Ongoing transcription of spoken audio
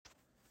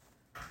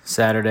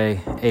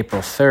Saturday,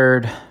 April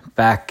 3rd,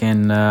 back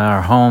in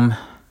our home.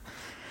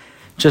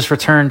 Just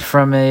returned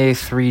from a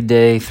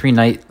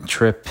 3-night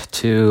trip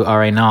to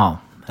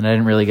Arenal. And I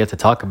didn't really get to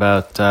talk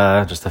about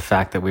just the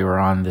fact that we were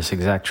on this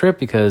exact trip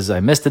because I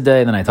missed a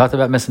day, then I talked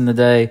about missing the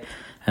day,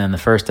 and the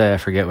first day I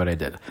forget what I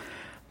did.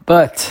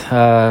 But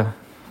got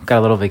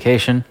a little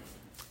vacation.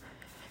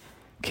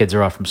 Kids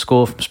are off from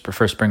school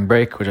for spring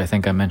break, which I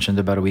think I mentioned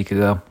about a week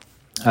ago.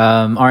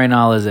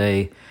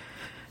 Arenal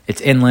it's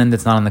inland,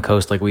 it's not on the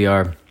coast like we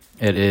are.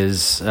 It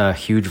is a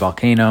huge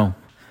volcano,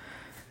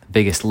 the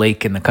biggest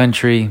lake in the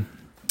country,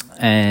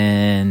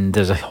 and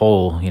there's a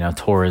whole,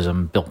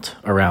 tourism built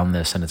around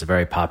this, and it's a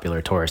very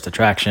popular tourist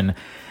attraction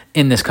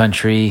in this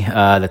country.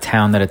 The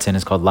town that it's in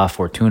is called La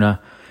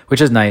Fortuna, which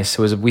is nice.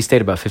 We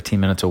stayed about 15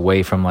 minutes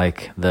away from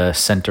the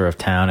center of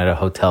town at a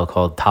hotel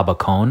called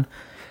Tabacón,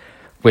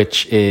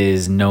 which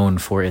is known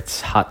for its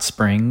hot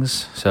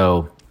springs.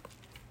 So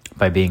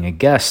by being a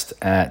guest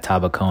at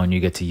Tabacón, you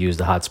get to use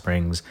the hot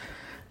springs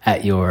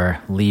at your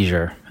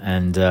leisure,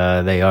 and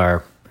they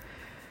are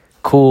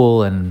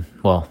cool and,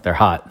 well, they're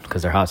hot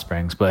because they're hot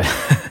springs, but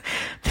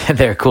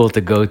they're cool to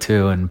go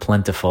to and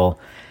plentiful.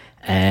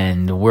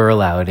 And we're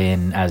allowed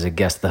in as a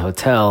guest at the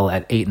hotel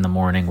at 8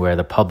 a.m, where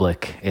the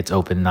public, it's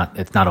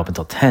not open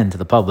till 10 to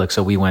the public.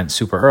 So we went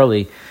super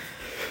early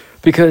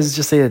because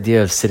just the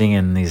idea of sitting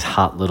in these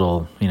hot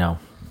little,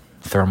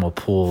 thermal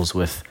pools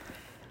with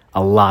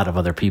a lot of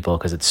other people,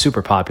 because it's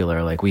super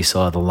popular. We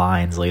saw the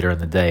lines later in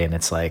the day, and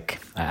it's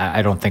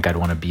I don't think I'd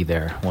want to be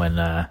there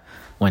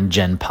when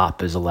Gen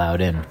Pop is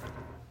allowed in.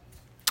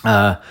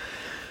 So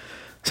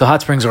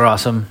hot springs are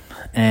awesome.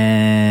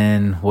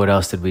 And what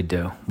else did we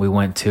do? We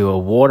went to a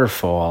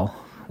waterfall,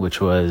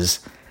 which was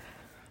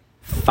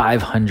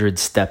 500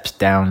 steps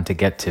down to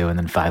get to, and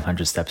then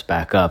 500 steps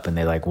back up. And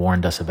they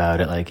warned us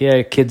about it.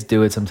 Yeah, kids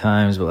do it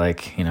sometimes,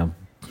 but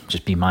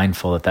just be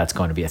mindful that that's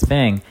going to be a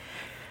thing.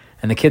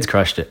 And the kids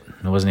crushed it.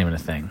 It wasn't even a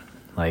thing.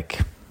 A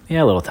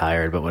little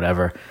tired, but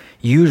whatever.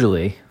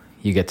 Usually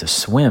you get to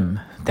swim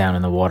down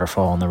in the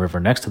waterfall in the river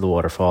next to the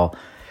waterfall.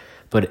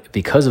 But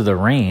because of the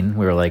rain,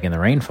 we were in the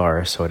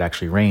rainforest, so it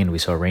actually rained. We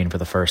saw rain for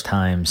the first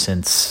time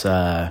since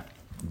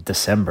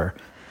December.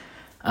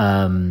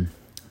 The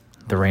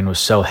rain was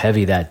so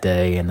heavy that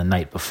day and the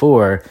night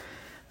before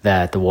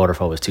that the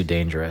waterfall was too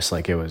dangerous.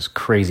 It was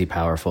crazy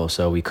powerful,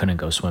 so we couldn't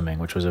go swimming,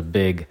 which was a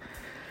big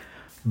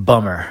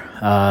bummer.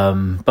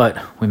 But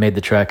we made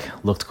the trek,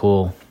 looked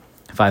cool.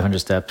 500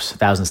 steps,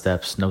 1,000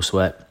 steps, no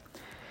sweat.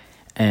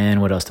 And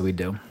what else did we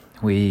do?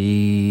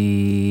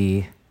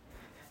 We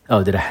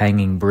did a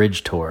hanging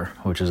bridge tour,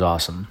 which is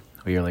awesome.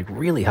 We were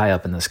really high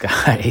up in the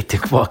sky,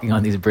 walking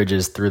on these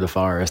bridges through the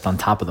forest, on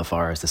top of the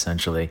forest,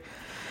 essentially.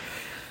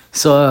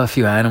 Saw a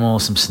few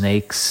animals, some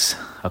snakes,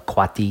 a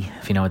quati,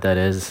 if you know what that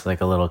is,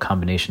 a little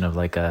combination of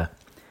a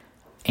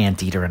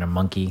anteater and a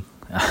monkey,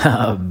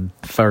 a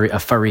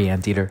furry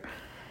anteater,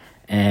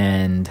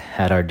 and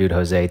had our dude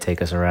Jose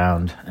take us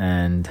around.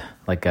 And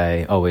like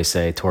I always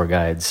say, tour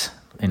guides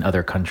in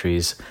other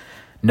countries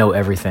know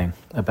everything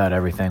about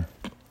everything.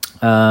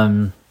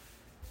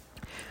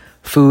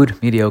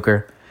 Food,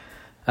 mediocre.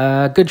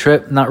 Good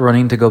trip, not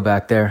running to go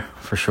back there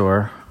for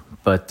sure,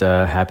 but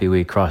happy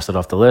we crossed it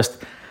off the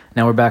list.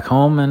 Now we're back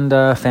home,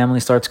 and family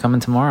starts coming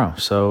tomorrow.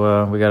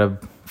 So we got a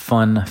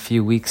fun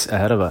few weeks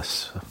ahead of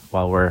us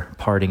while we're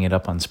partying it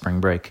up on spring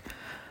break.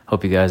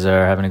 Hope you guys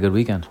are having a good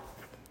weekend.